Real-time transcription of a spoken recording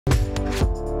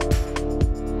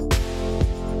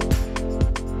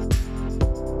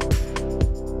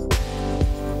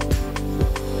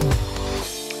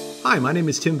Hi, my name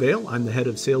is Tim Vale. I'm the head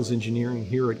of sales engineering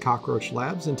here at Cockroach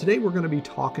Labs, and today we're going to be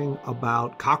talking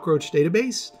about Cockroach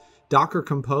Database, Docker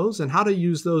Compose, and how to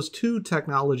use those two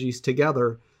technologies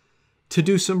together to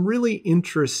do some really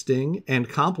interesting and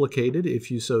complicated,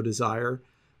 if you so desire,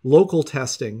 local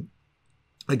testing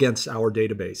against our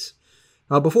database.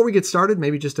 Before we get started,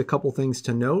 maybe just a couple things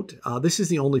to note. This is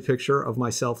the only picture of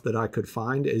myself that I could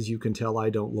find. As you can tell, I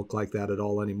don't look like that at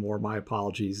all anymore. My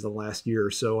apologies. The last year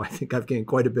or so, I think I've gained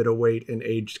quite a bit of weight and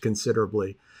aged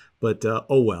considerably, but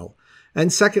oh well.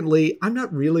 And secondly, I'm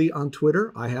not really on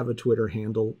Twitter. I have a Twitter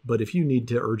handle, but if you need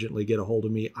to urgently get a hold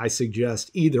of me, I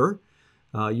suggest either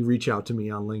you reach out to me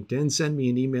on LinkedIn, send me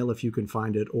an email if you can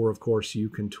find it, or of course you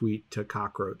can tweet to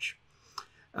Cockroach,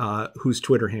 whose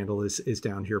Twitter handle is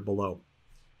down here below.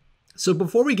 So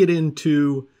before we get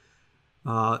into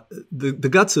the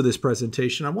guts of this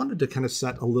presentation, I wanted to kind of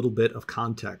set a little bit of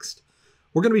context.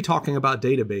 We're going to be talking about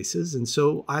databases, and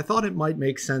so I thought it might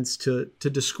make sense to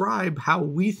describe how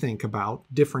we think about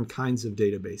different kinds of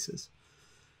databases.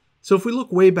 So if we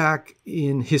look way back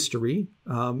in history,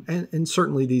 and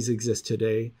certainly these exist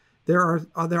today, there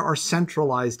are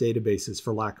centralized databases,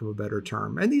 for lack of a better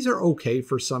term, and these are okay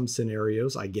for some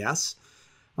scenarios, I guess.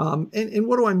 And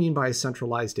what do I mean by a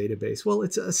centralized database? Well,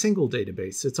 it's a single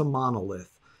database. It's a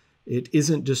monolith. It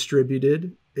isn't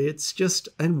distributed. It's just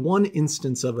one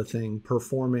instance of a thing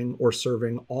performing or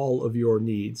serving all of your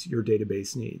needs, your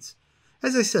database needs.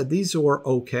 As I said, these are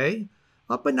okay,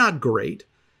 but not great.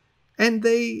 And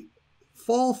they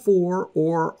fall for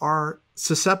or are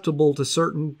susceptible to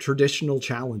certain traditional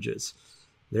challenges.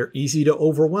 They're easy to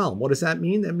overwhelm. What does that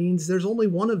mean? That means there's only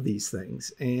one of these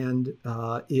things. And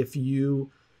if you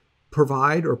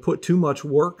provide or put too much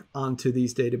work onto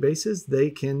these databases, they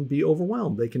can be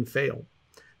overwhelmed. They can fail.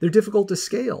 They're difficult to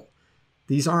scale.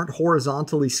 These aren't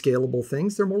horizontally scalable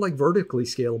things. They're more like vertically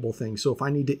scalable things. So if I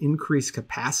need to increase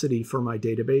capacity for my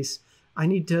database, I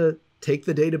need to take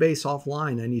the database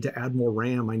offline. I need to add more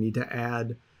RAM. I need to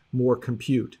add more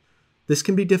compute. This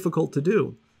can be difficult to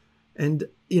do. And,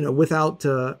 without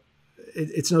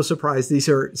it's no surprise these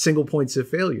are single points of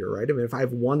failure, right? I mean, if I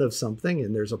have one of something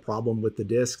and there's a problem with the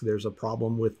disk, there's a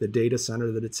problem with the data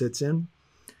center that it sits in,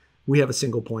 we have a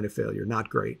single point of failure. Not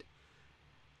great.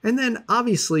 And then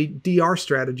obviously DR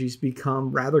strategies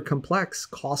become rather complex,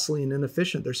 costly, and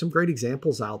inefficient. There's some great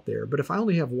examples out there, but if I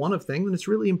only have one of thing, then it's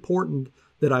really important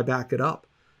that I back it up.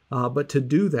 But to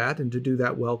do that and to do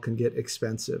that well can get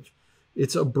expensive.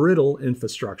 It's a brittle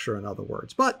infrastructure, in other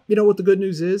words. But what the good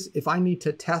news is, if I need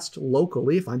to test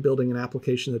locally, if I'm building an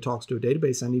application that talks to a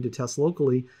database, I need to test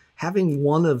locally, having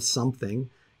one of something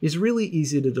is really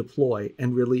easy to deploy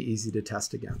and really easy to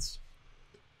test against.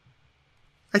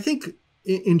 I think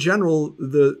in general,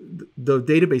 the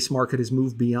database market has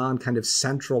moved beyond kind of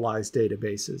centralized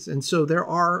databases. And so there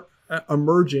are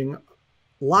emerging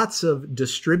lots of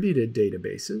distributed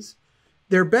databases.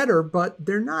 They're better, but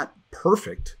they're not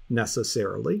perfect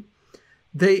necessarily.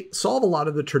 They solve a lot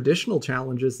of the traditional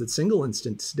challenges that single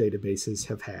instance databases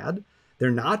have had. They're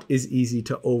not as easy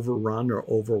to overrun or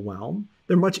overwhelm.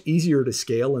 They're much easier to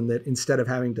scale in that instead of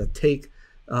having to take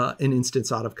an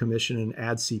instance out of commission and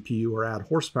add CPU or add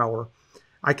horsepower,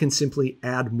 I can simply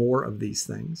add more of these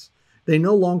things. They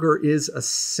no longer is a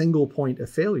single point of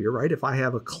failure, right? If I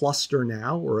have a cluster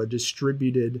now or a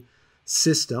distributed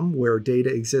system where data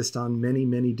exists on many,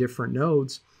 many different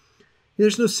nodes,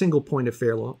 there's no single point of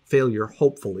failure,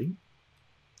 hopefully.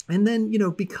 And then,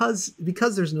 because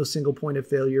there's no single point of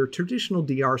failure, traditional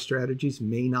DR strategies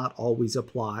may not always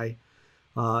apply.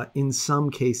 In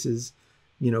some cases,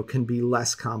 can be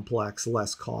less complex,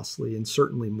 less costly, and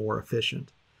certainly more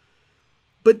efficient.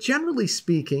 But generally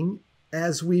speaking,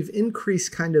 as we've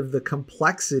increased kind of the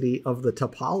complexity of the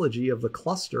topology of the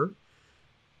cluster,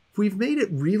 we've made it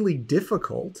really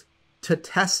difficult to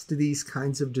test these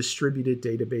kinds of distributed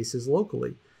databases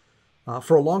locally.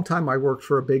 For a long time, I worked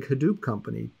for a big Hadoop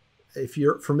company. If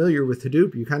you're familiar with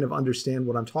Hadoop, you kind of understand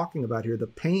what I'm talking about here. The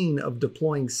pain of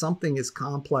deploying something as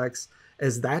complex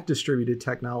as that distributed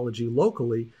technology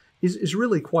locally is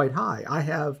really quite high. I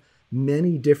have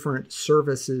many different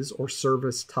services or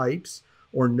service types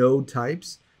or node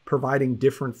types providing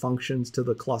different functions to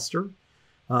the cluster.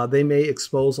 They may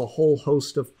expose a whole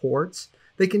host of ports.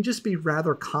 They can just be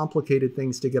rather complicated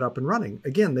things to get up and running.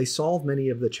 Again, they solve many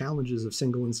of the challenges of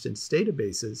single instance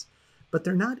databases, but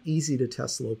they're not easy to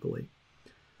test locally.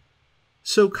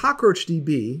 So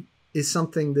CockroachDB is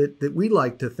something that we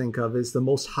like to think of as the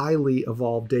most highly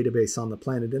evolved database on the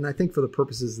planet. And I think for the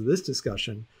purposes of this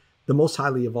discussion, the most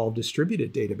highly evolved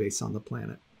distributed database on the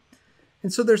planet.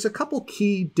 And so there's a couple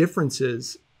key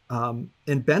differences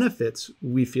and benefits,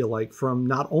 we feel like, from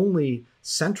not only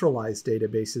centralized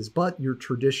databases, but your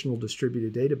traditional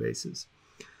distributed databases.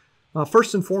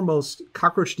 First and foremost,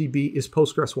 CockroachDB is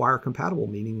Postgres wire compatible,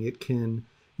 meaning it can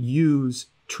use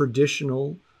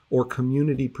traditional or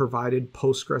community-provided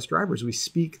Postgres drivers. We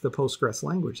speak the Postgres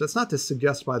language. That's not to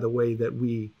suggest, by the way, that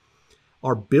we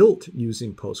are built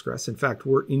using Postgres. In fact,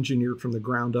 we're engineered from the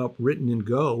ground up, written in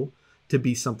Go, to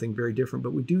be something very different,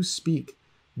 but we do speak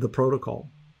the protocol.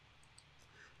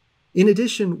 In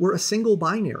addition, we're a single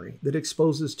binary that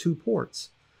exposes 2 ports.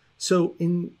 So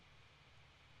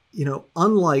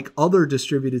unlike other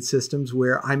distributed systems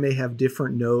where I may have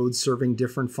different nodes serving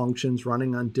different functions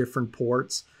running on different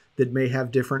ports that may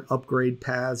have different upgrade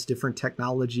paths, different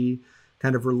technology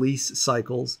kind of release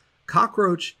cycles,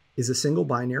 Cockroach is a single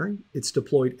binary. It's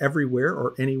deployed everywhere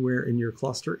or anywhere in your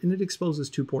cluster, and it exposes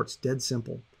 2 ports, dead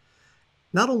simple.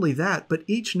 Not only that, but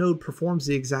each node performs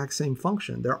the exact same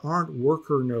function. There aren't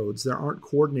worker nodes. There aren't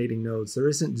coordinating nodes. There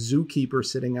isn't Zookeeper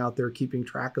sitting out there keeping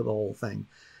track of the whole thing.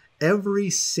 Every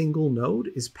single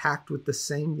node is packed with the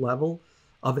same level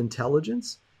of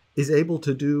intelligence, is able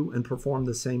to do and perform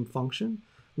the same function,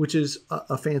 which is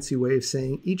a fancy way of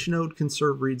saying each node can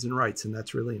serve reads and writes, and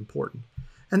that's really important.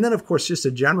 And then, of course, just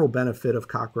a general benefit of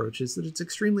Cockroach is that it's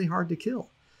extremely hard to kill.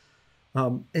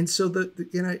 And so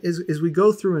as we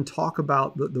go through and talk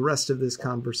about the rest of this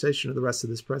conversation or the rest of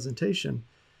this presentation,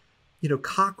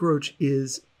 Cockroach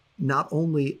is not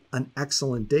only an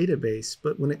excellent database,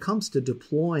 but when it comes to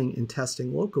deploying and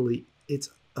testing locally, it's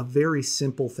a very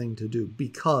simple thing to do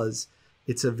because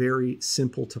it's a very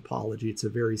simple topology. It's a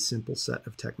very simple set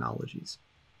of technologies.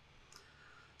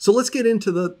 So let's get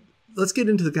into the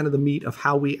kind of the meat of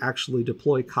how we actually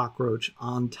deploy Cockroach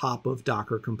on top of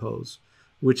Docker Compose,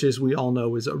 which, as we all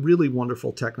know, is a really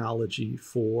wonderful technology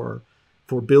for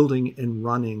building and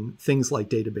running things like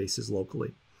databases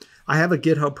locally. I have a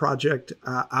GitHub project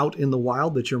out in the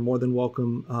wild that you're more than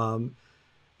welcome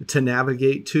to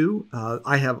navigate to.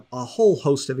 I have a whole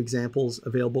host of examples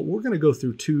available. We're going to go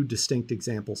through 2 distinct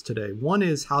examples today. One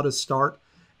is how to start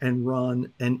and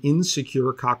run an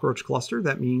insecure Cockroach cluster.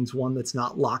 That means one that's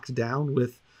not locked down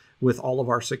with all of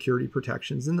our security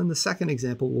protections. And then the second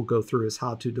example we'll go through is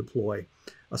how to deploy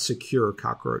a secure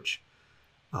Cockroach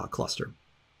cluster.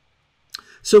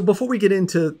 So before we get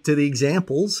into the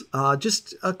examples,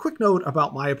 just a quick note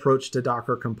about my approach to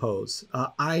Docker Compose.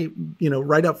 I,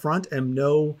 right up front, am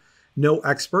no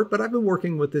expert, but I've been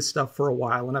working with this stuff for a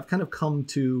while, and I've kind of come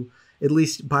to, at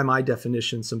least by my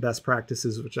definition, some best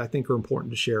practices, which I think are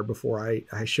important to share before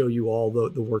I show you all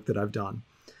the work that I've done.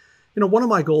 One of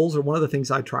my goals, or one of the things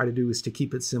I try to do, is to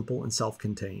keep it simple and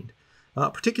self-contained.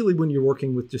 Particularly when you're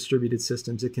working with distributed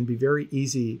systems, it can be very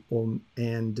easy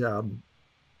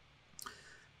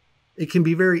it can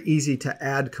be very easy to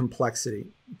add complexity,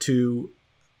 to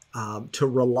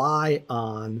rely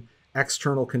on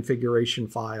external configuration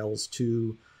files,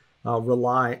 to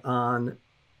rely on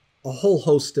a whole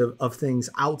host of things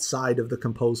outside of the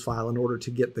Compose file in order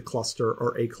to get the cluster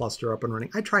or a cluster up and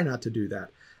running. I try not to do that.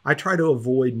 I try to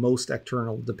avoid most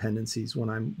external dependencies when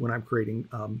I'm creating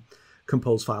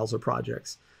Compose files or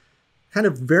projects. Kind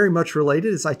of very much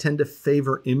related is I tend to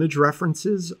favor image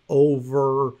references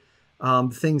over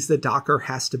things that Docker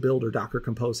has to build or Docker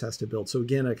Compose has to build. So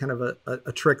again, a kind of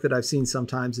a trick that I've seen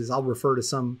sometimes is I'll refer to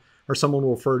someone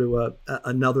will refer to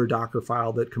another Docker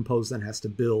file that Compose then has to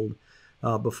build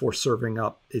before serving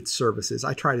up its services.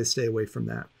 I try to stay away from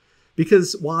that.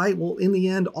 Because why? Well, in the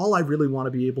end, all I really want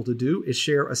to be able to do is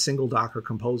share a single Docker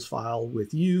Compose file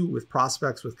with you, with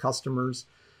prospects, with customers,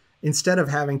 instead of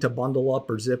having to bundle up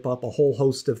or zip up a whole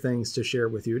host of things to share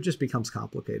with you. It just becomes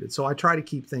complicated. So I try to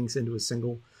keep things into a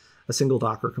single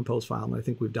Docker Compose file, and I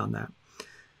think we've done that.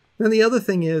 Then the other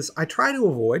thing is I try to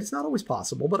avoid, it's not always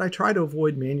possible, but I try to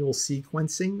avoid manual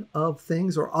sequencing of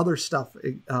things or other stuff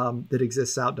that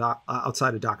exists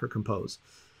outside of Docker Compose.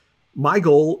 My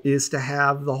goal is to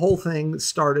have the whole thing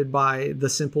started by the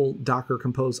simple Docker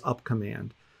Compose up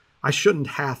command. I shouldn't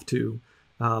have to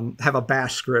have a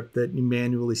bash script that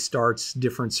manually starts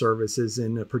different services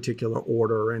in a particular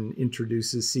order and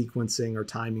introduces sequencing or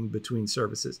timing between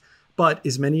services. But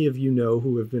as many of you know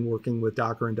who have been working with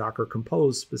Docker and Docker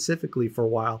Compose specifically for a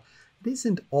while, it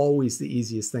isn't always the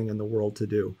easiest thing in the world to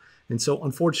do. And so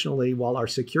unfortunately, while our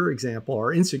insecure example,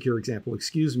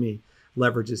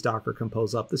 leverages Docker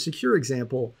Compose up, the secure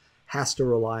example has to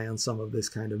rely on some of this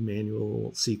kind of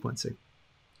manual sequencing.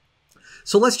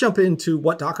 So let's jump into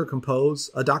what a Docker Compose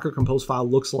file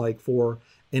looks like for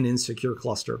an insecure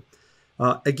cluster.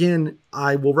 Again,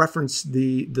 I will reference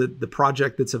the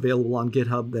project that's available on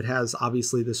GitHub that has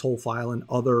obviously this whole file and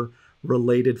other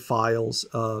related files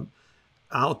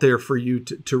out there for you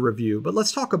to review. But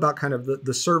let's talk about kind of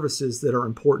the services that are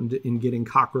important in getting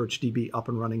CockroachDB up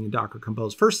and running in Docker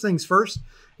Compose. First things first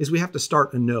is we have to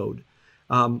start a node.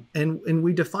 And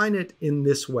we define it in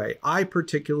this way. I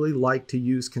particularly like to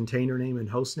use container name and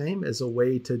host name as a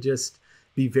way to just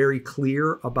be very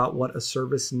clear about what a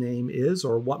service name is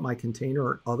or what my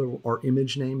container or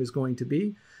image name is going to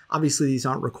be. Obviously, these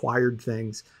aren't required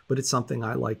things, but it's something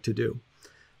I like to do.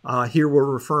 Here we're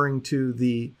referring to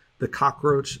the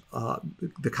cockroach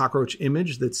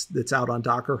image that's out on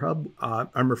Docker Hub.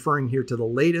 I'm referring here to the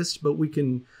latest, but we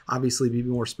can obviously be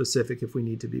more specific if we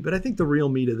need to be. But I think the real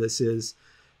meat of this is,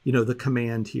 the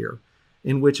command here,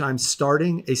 in which I'm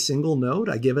starting a single node.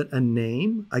 I give it a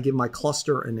name. I give my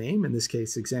cluster a name. In this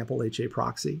case, example HA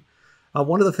proxy.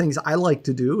 One of the things I like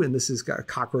to do, and this is a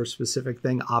cockroach specific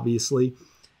thing, obviously,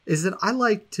 is that I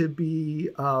like to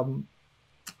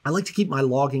keep my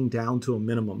logging down to a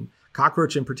minimum.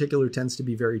 Cockroach in particular tends to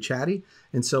be very chatty,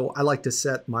 and so I like to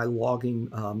set my logging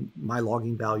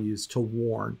values to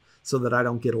warn so that I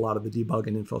don't get a lot of the debug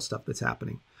and info stuff that's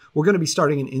happening. We're going to be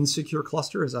starting an insecure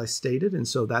cluster, as I stated, and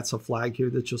so that's a flag here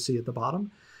that you'll see at the bottom.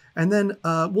 And then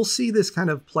we'll see this kind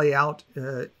of play out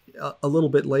a little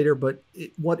bit later, but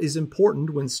what is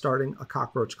important when starting a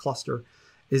cockroach cluster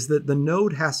is that the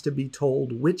node has to be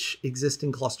told which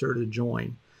existing cluster to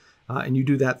join. And you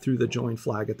do that through the join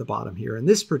flag at the bottom here. In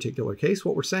this particular case,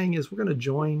 what we're saying is we're going to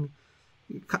join,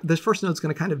 this first node is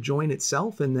going to kind of join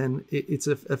itself, and then it's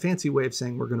a fancy way of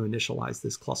saying we're going to initialize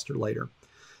this cluster later.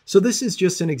 So this is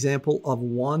just an example of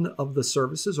one of the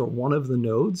services or one of the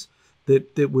nodes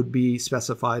that would be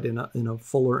specified in a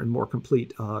fuller and more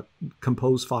complete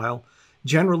compose file.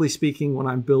 Generally speaking, when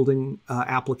I'm building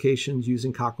applications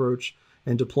using Cockroach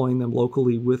and deploying them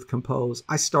locally with Compose,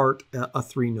 I start a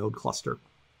 3-node cluster.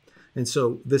 And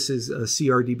so this is a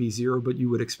CRDB 0, but you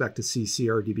would expect to see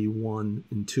CRDB 1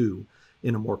 and 2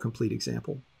 in a more complete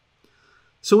example.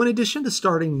 So in addition to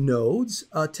starting nodes,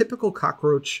 a typical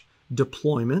Cockroach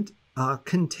deployment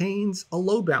contains a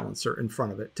load balancer in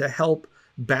front of it to help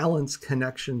balance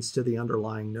connections to the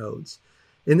underlying nodes.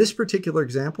 In this particular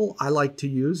example, I like to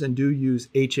use and do use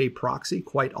HA proxy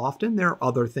quite often. There are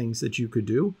other things that you could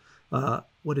do.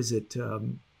 What is it?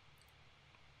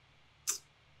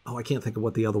 I can't think of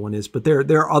what the other one is, but there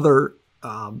are other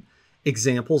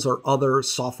examples or other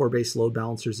software-based load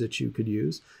balancers that you could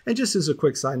use. And just as a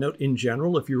quick side note, in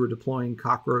general, if you were deploying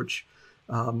Cockroach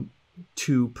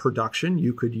to production,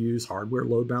 you could use hardware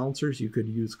load balancers. You could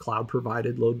use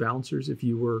cloud-provided load balancers if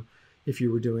you were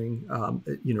doing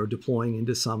deploying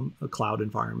into some cloud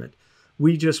environment.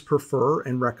 We just prefer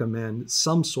and recommend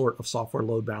some sort of software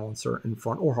load balancer in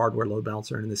front, or hardware load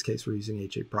balancer. And in this case, we're using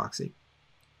HA proxy.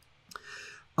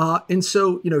 And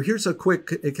so, here's a quick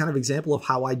kind of example of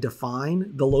how I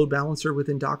define the load balancer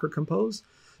within Docker Compose.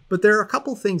 But there are a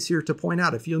couple things here to point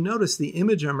out. If you'll notice, the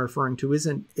image I'm referring to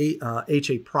isn't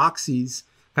HA proxy's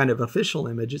kind of official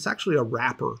image. It's actually a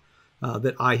wrapper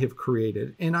that I have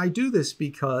created. And I do this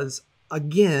because,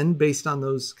 again, based on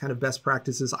those kind of best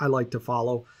practices I like to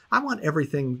follow, I want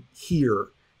everything here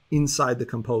inside the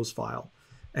Compose file.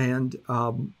 And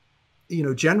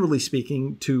generally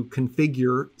speaking, to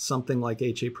configure something like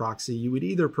HA proxy, you would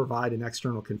either provide an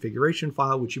external configuration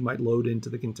file, which you might load into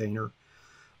the container,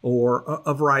 or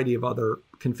a variety of other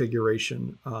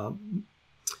configuration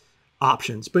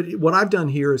options. But what I've done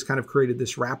here is kind of created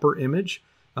this wrapper image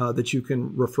that you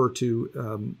can refer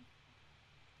to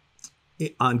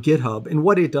on GitHub. And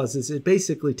what it does is it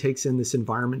basically takes in this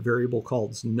environment variable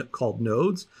called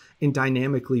nodes and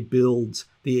dynamically builds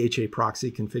the HA proxy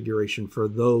configuration for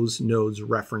those nodes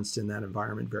referenced in that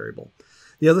environment variable.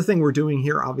 The other thing we're doing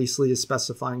here, obviously, is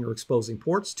specifying or exposing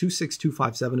ports.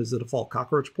 26257 is the default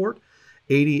Cockroach port.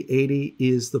 8080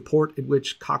 is the port at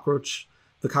which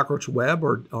the Cockroach web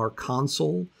or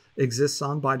console exists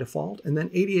on by default. And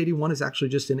then 8081 is actually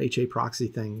just an HA proxy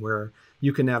thing where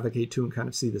you can navigate to and kind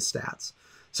of see the stats.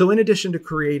 So in addition to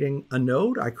creating a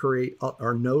node, I create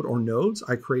a node or nodes.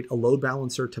 I create a load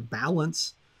balancer to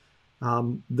balance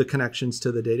the connections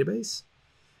to the database.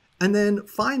 And then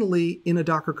finally, in a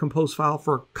Docker Compose file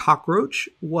for Cockroach,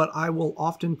 what I will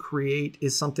often create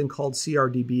is something called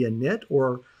CRDB init,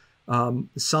 or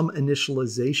some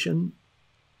initialization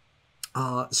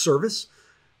service,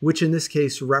 which in this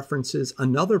case references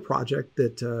another project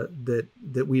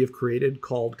that we have created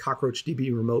called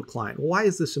CockroachDB Remote Client. Why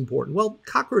is this important? Well,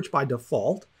 Cockroach by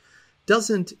default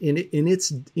doesn't, in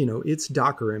its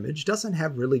Docker image, doesn't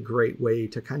have really great way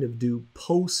to kind of do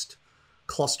post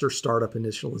cluster startup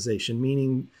initialization,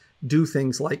 meaning do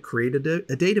things like create a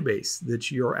database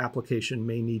that your application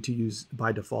may need to use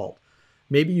by default.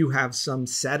 Maybe you have some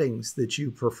settings that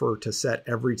you prefer to set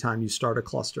every time you start a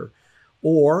cluster.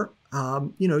 Or,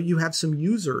 you have some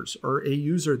users or a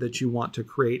user that you want to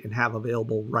create and have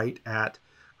available right at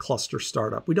cluster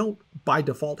startup. We don't, by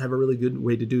default, have a really good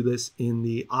way to do this in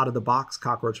the out-of-the-box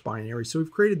Cockroach binary. So we've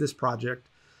created this project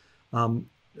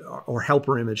or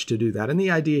helper image to do that. And the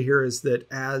idea here is that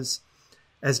as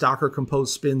Docker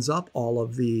Compose spins up all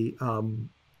of the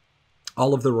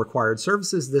required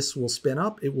services, this will spin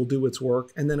up, it will do its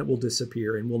work, and then it will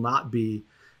disappear and will not be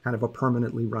kind of a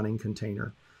permanently running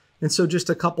container. And so just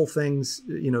a couple things,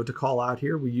 to call out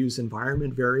here. We use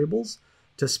environment variables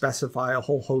to specify a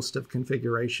whole host of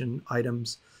configuration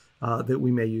items that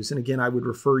we may use. And again, I would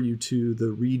refer you to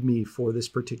the README for this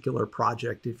particular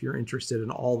project if you're interested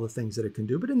in all the things that it can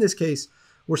do. But in this case,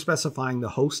 we're specifying the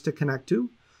host to connect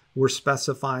to. We're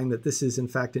specifying that this is, in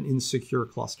fact, an insecure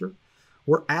cluster.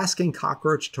 We're asking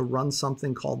Cockroach to run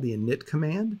something called the init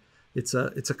command. It's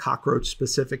a Cockroach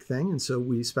specific thing. And so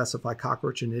we specify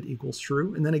Cockroach init equals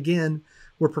true. And then again,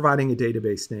 we're providing a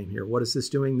database name here. What is this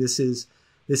doing? This is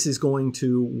going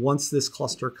to, once this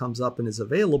cluster comes up and is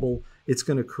available, it's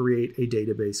going to create a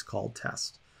database called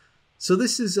test. So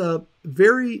this is a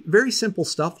very, very simple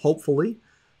stuff, hopefully.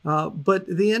 But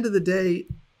at the end of the day,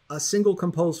 a single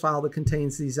compose file that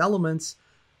contains these elements,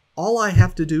 all I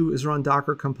have to do is run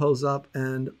Docker Compose up,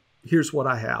 and here's what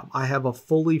I have. I have a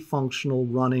fully functional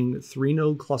running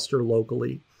 3-node cluster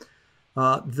locally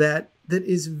that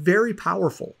is very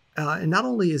powerful. And not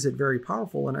only is it very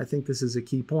powerful, and I think this is a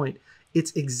key point,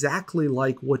 it's exactly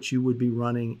like what you would be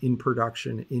running in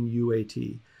production in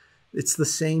UAT. It's the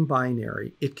same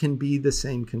binary. It can be the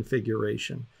same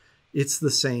configuration. It's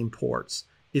the same ports.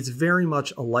 It's very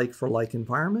much a like-for-like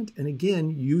environment. And again,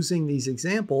 using these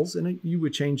examples, and you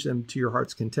would change them to your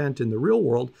heart's content in the real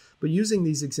world, but using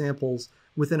these examples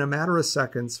within a matter of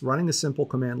seconds, running a simple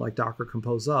command like Docker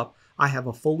Compose up, I have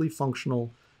a fully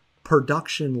functional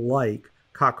production-like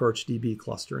CockroachDB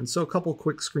cluster. And so a couple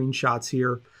quick screenshots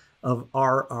here of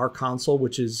our console,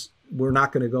 which is, we're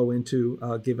not going to go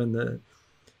into given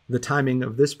the timing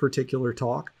of this particular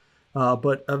talk.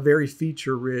 But a very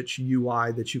feature-rich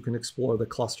UI that you can explore the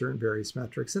cluster and various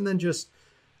metrics. And then just,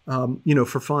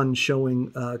 for fun,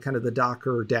 showing kind of the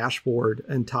Docker dashboard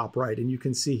in top right. And you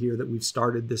can see here that we've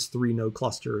started this 3-node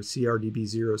cluster,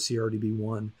 CRDB0,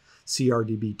 CRDB1,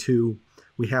 CRDB2.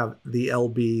 We have the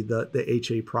LB, the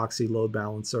HA proxy load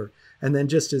balancer. And then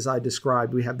just as I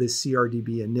described, we have this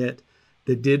CRDB init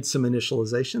that did some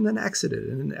initialization, then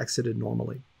exited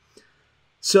normally.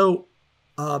 So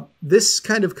this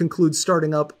kind of concludes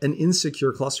starting up an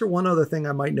insecure cluster. One other thing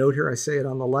I might note here, I say it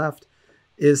on the left,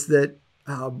 is that,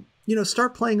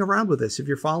 start playing around with this. If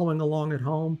you're following along at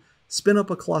home, spin up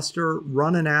a cluster,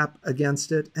 run an app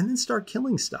against it, and then start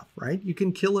killing stuff, right? You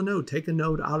can kill a node, take a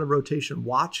node out of rotation,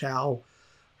 watch how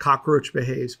Cockroach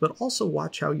behaves, but also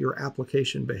watch how your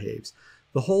application behaves.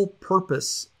 The whole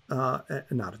purpose,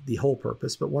 not the whole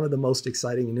purpose, but one of the most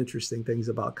exciting and interesting things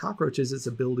about Cockroach is its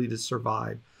ability to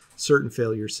survive certain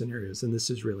failure scenarios, and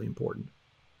this is really important.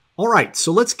 All right,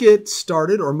 so let's get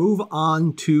started or move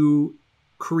on to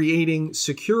creating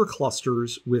secure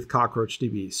clusters with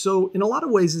CockroachDB. So in a lot of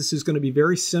ways, this is going to be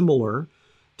very similar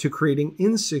to creating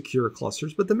insecure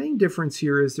clusters, but the main difference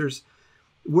here is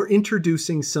we're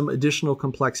introducing some additional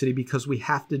complexity because we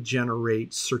have to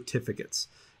generate certificates.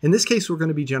 In this case, we're going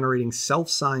to be generating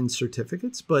self-signed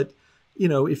certificates, but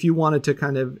if you wanted to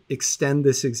kind of extend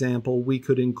this example, we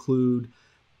could include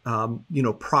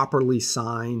properly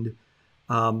signed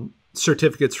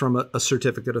certificates from a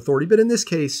certificate authority. But in this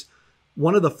case,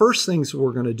 one of the first things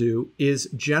we're going to do is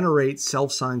generate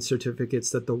self-signed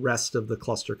certificates that the rest of the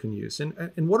cluster can use.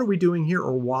 And what are we doing here,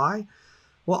 or why?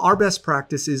 Well, our best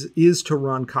practice is to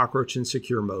run Cockroach in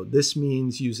secure mode. This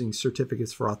means using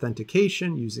certificates for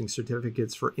authentication, using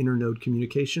certificates for internode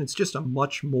communication. It's just a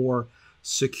much more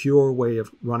secure way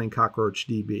of running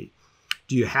CockroachDB.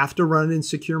 Do you have to run it in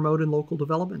secure mode in local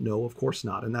development? No, of course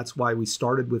not. And that's why we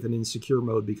started with an insecure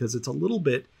mode, because it's a little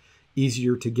bit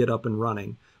easier to get up and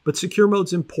running. But secure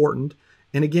mode's important.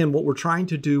 And again, what we're trying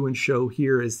to do and show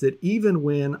here is that even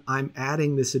when I'm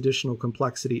adding this additional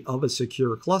complexity of a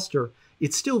secure cluster,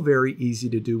 it's still very easy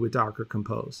to do with Docker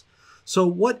Compose. So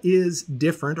what is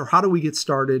different, or how do we get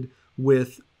started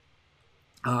with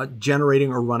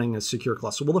generating or running a secure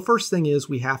cluster? Well, the first thing is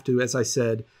we have to, as I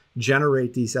said,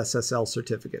 generate these SSL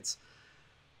certificates.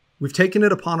 We've taken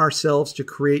it upon ourselves to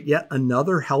create yet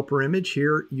another helper image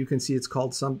here. You can see it's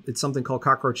something called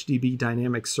CockroachDB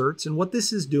Dynamic Certs. And what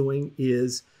this is doing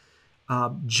is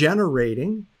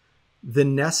generating the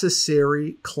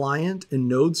necessary client and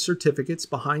node certificates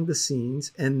behind the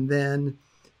scenes, and then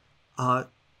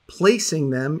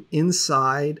placing them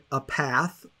inside a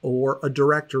path or a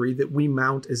directory that we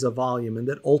mount as a volume and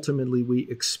that ultimately we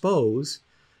expose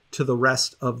to the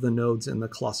rest of the nodes in the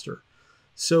cluster.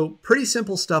 So pretty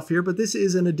simple stuff here, but this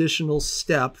is an additional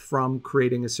step from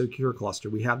creating a secure cluster.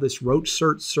 We have this roach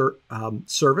cert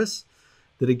service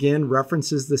that again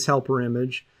references this helper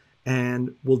image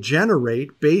and will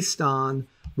generate, based on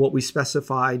what we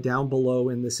specify down below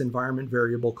in this environment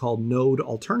variable called node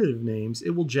alternative names, it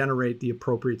will generate the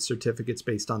appropriate certificates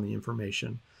based on the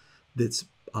information that's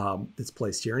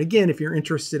placed here. And again, if you're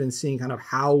interested in seeing kind of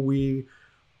how we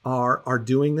are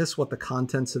doing this, what the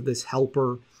contents of this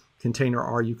helper container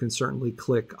are, you can certainly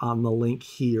click on the link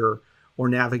here or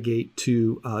navigate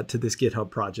to this GitHub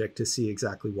project to see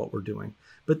exactly what we're doing.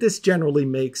 But this generally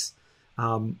makes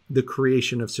the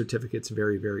creation of certificates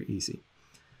very, very easy.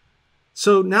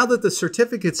 So now that the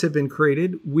certificates have been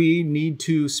created, we need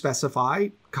to specify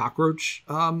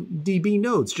CockroachDB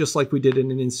nodes, just like we did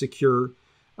in an insecure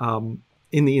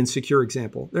in the insecure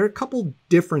example. There are a couple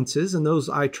differences, and those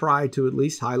I try to at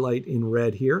least highlight in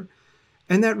red here.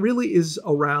 And that really is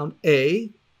around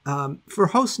for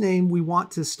hostname, we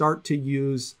want to start to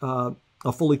use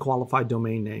a fully qualified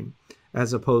domain name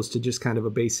as opposed to just kind of a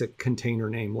basic container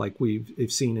name like we've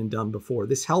seen and done before.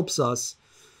 This helps us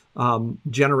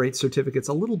generate certificates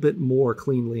a little bit more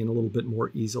cleanly and a little bit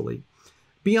more easily.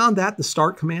 Beyond that, the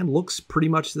start command looks pretty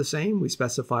much the same. We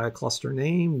specify a cluster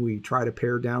name. We try to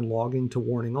pare down logging to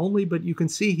warning only, but you can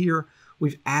see here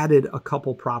we've added a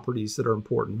couple properties that are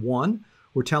important. One,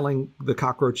 we're telling the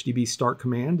CockroachDB start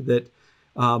command that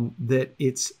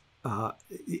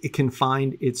it can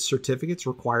find its certificates,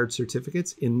 required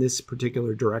certificates, in this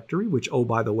particular directory, which, oh,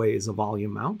 by the way, is a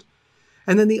volume mount.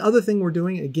 And then the other thing we're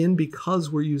doing, again, because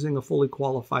we're using a fully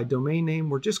qualified domain name,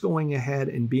 we're just going ahead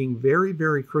and being very,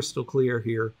 very crystal clear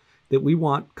here that we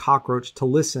want Cockroach to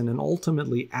listen and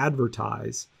ultimately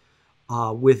advertise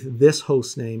with this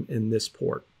host name in this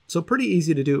port. So pretty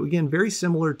easy to do. Again, very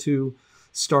similar to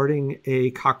starting a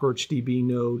CockroachDB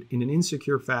node in an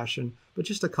insecure fashion, but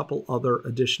just a couple other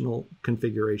additional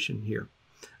configuration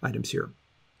items here.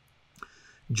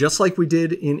 Just like we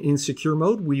did in insecure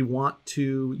mode, we want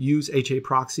to use HA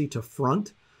proxy to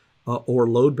front or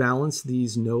load balance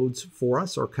these nodes for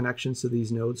us, or connections to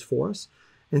these nodes for us.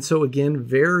 And so again,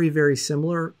 very, very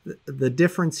similar. The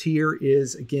difference here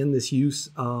is, again, this use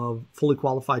of fully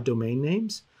qualified domain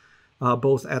names,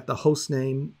 both at the host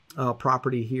name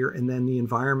property here, and then the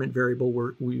environment variable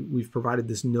where we've provided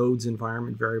this nodes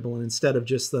environment variable. And instead of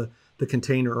just the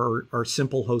container or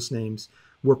simple host names,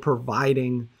 we're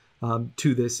providing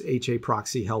to this HA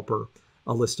proxy helper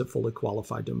a list of fully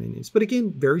qualified domain names. But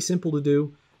again, very simple to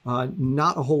do.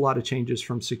 Not a whole lot of changes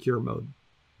from secure mode.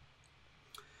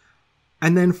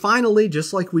 And then finally,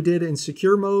 just like we did in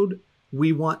secure mode,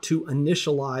 we want to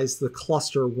initialize the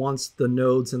cluster once the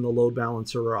nodes and the load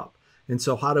balancer are up. And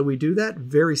so how do we do that?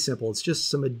 Very simple. It's just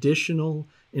some additional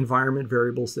environment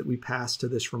variables that we pass to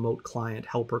this remote client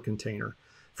helper container.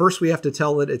 First, we have to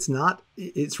tell it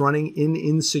it's running in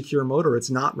insecure mode, or it's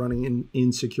not running in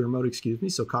insecure mode, excuse me.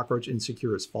 So cockroach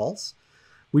insecure is false.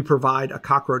 We provide a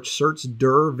cockroach certs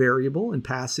dir variable and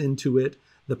pass into it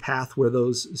the path where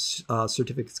those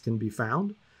certificates can be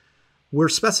found. We're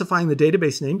specifying the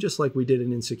database name just like we did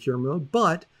in insecure mode,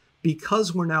 but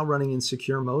because we're now running in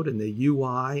secure mode and the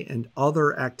UI and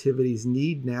other activities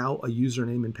need now a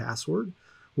username and password,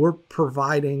 we're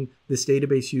providing this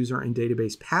database user and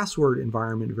database password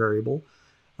environment variable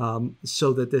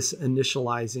so that this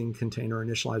initializer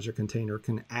container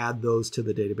can add those to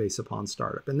the database upon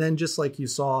startup. And then just like you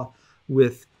saw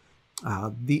with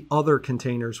the other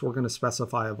containers, we're going to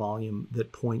specify a volume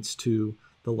that points to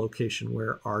the location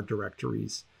where our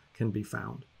directories can be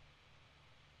found.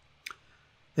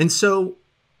 And so,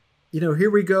 here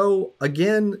we go.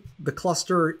 Again, the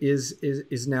cluster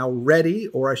is now ready,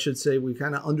 or I should say, we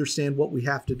kind of understand what we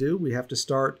have to do. We have to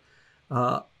start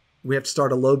a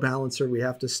load balancer. We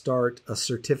have to start a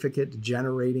certificate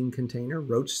generating container.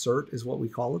 Roach cert is what we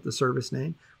call it, the service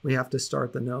name. We have to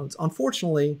start the nodes.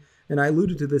 Unfortunately, and I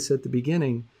alluded to this at the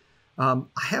beginning, I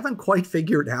haven't quite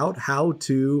figured out how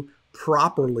to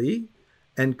properly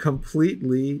and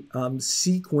completely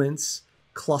sequence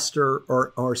cluster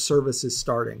or services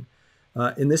starting.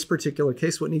 In this particular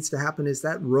case, what needs to happen is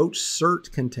that roach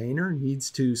cert container needs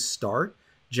to start,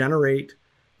 generate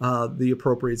the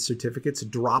appropriate certificates,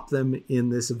 drop them in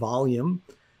this volume,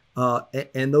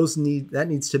 and that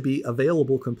needs to be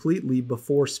available completely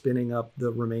before spinning up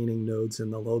the remaining nodes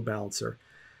in the load balancer.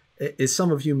 As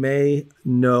some of you may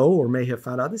know or may have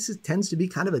found out, this tends to be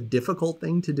kind of a difficult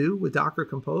thing to do with Docker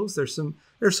Compose. There's some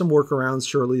workarounds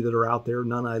surely that are out there,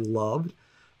 none I loved.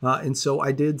 And so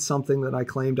I did something that I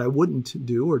claimed I wouldn't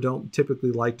do or don't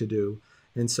typically like to do.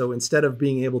 And so instead of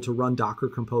being able to run Docker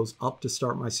Compose up to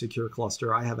start my secure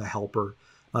cluster, I have a helper,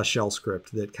 a shell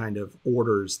script that kind of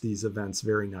orders these events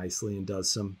very nicely and does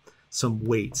some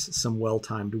waits, some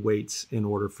well-timed waits in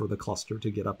order for the cluster to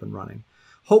get up and running.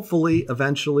 Hopefully,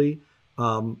 eventually,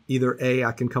 either A,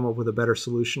 I can come up with a better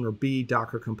solution, or B,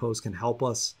 Docker Compose can help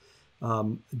us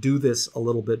do this a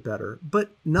little bit better.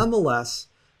 But nonetheless,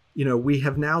 we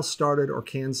have now started or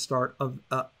can start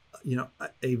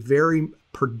a very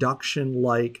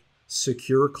production-like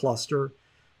secure cluster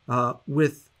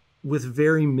with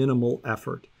very minimal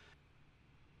effort.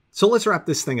 So let's wrap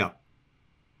this thing up.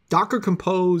 Docker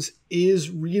Compose is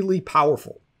really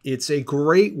powerful. It's a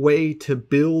great way to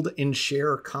build and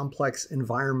share complex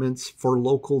environments for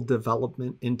local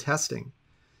development and testing.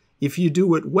 If you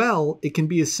do it well, it can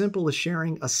be as simple as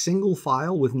sharing a single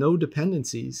file with no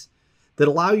dependencies that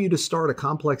allow you to start a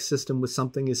complex system with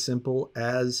something as simple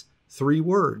as 3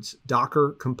 words: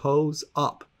 Docker Compose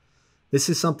up. This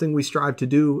is something we strive to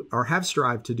do, or have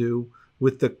strived to do,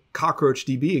 with the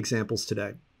CockroachDB examples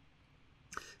today.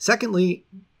 Secondly,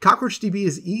 CockroachDB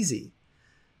is easy.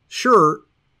 Sure,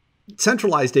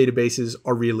 centralized databases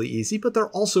are really easy, but they're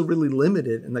also really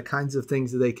limited in the kinds of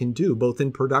things that they can do, both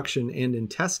in production and in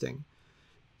testing.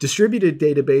 Distributed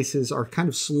databases are kind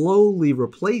of slowly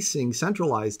replacing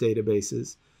centralized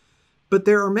databases, but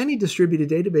there are many distributed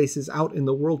databases out in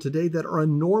the world today that are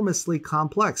enormously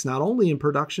complex, not only in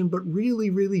production, but really,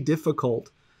 really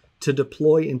difficult to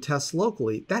deploy and test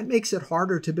locally. That makes it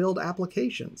harder to build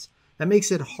applications. That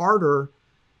makes it harder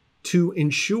to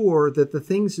ensure that the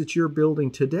things that you're building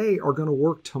today are going to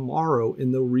work tomorrow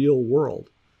in the real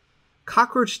world.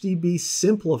 CockroachDB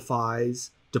simplifies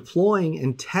deploying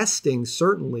and testing,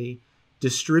 certainly, a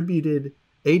distributed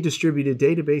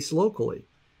database locally.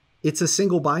 It's a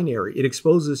single binary. It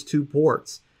exposes 2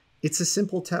 ports. It's a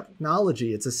simple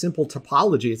technology. It's a simple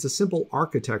topology. It's a simple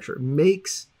architecture. It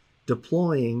makes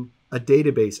deploying a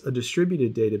database, a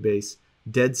distributed database,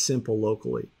 dead simple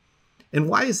locally. And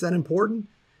why is that important?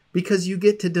 Because you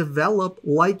get to develop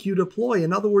like you deploy.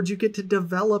 In other words, you get to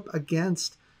develop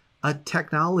against a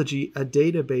technology, a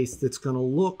database that's going to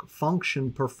look,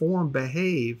 function, perform,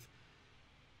 behave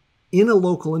in a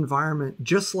local environment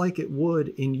just like it would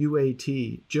in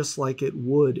UAT, just like it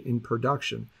would in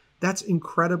production. That's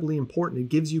incredibly important. It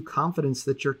gives you confidence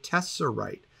that your tests are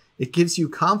right. It gives you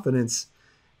confidence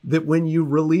that when you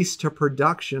release to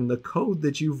production, the code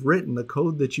that you've written, the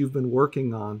code that you've been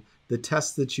working on, the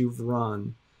tests that you've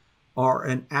run are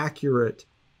an accurate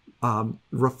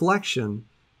reflection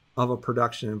of a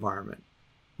production environment.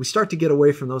 We start to get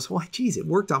away from those, well, geez, it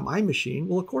worked on my machine.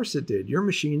 Well, of course it did. Your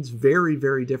machine's very,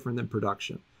 very different than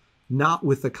production, not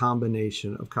with the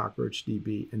combination of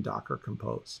CockroachDB and Docker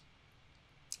Compose.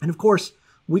 And of course,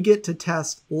 we get to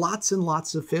test lots and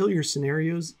lots of failure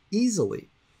scenarios easily.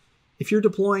 If you're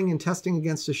deploying and testing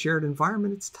against a shared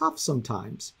environment, it's tough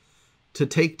sometimes to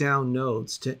take down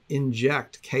nodes, to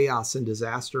inject chaos and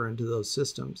disaster into those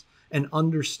systems and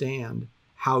understand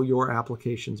how your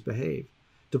applications behave.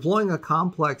 Deploying a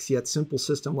complex yet simple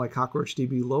system like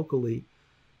CockroachDB locally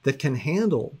that can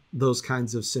handle those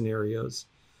kinds of scenarios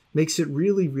makes it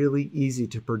really, really easy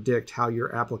to predict how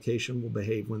your application will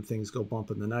behave when things go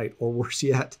bump in the night, or worse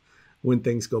yet, when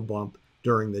things go bump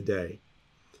during the day.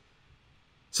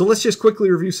 So let's just quickly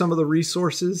review some of the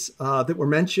resources that were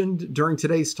mentioned during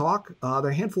today's talk. There are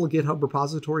a handful of GitHub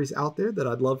repositories out there that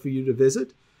I'd love for you to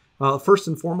visit. First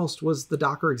and foremost was the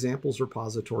Docker examples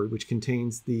repository, which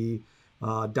contains the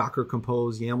Docker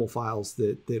Compose YAML files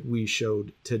that we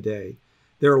showed today.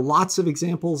 There are lots of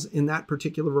examples in that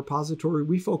particular repository.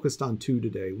 We focused on 2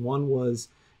 today. One was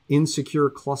insecure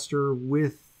cluster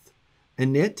with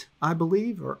init, I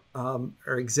believe, or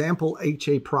example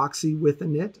HA proxy with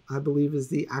init, I believe is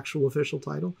the actual official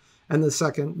title. And the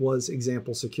second was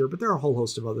example secure, but there are a whole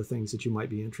host of other things that you might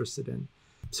be interested in.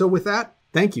 So with that,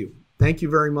 thank you. Thank you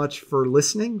very much for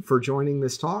listening, for joining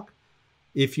this talk.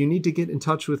 If you need to get in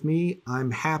touch with me,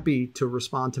 I'm happy to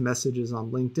respond to messages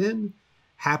on LinkedIn,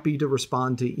 happy to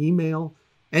respond to email.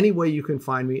 Any way you can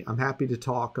find me, I'm happy to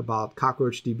talk about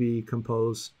CockroachDB,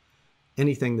 Compose,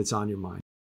 anything that's on your mind.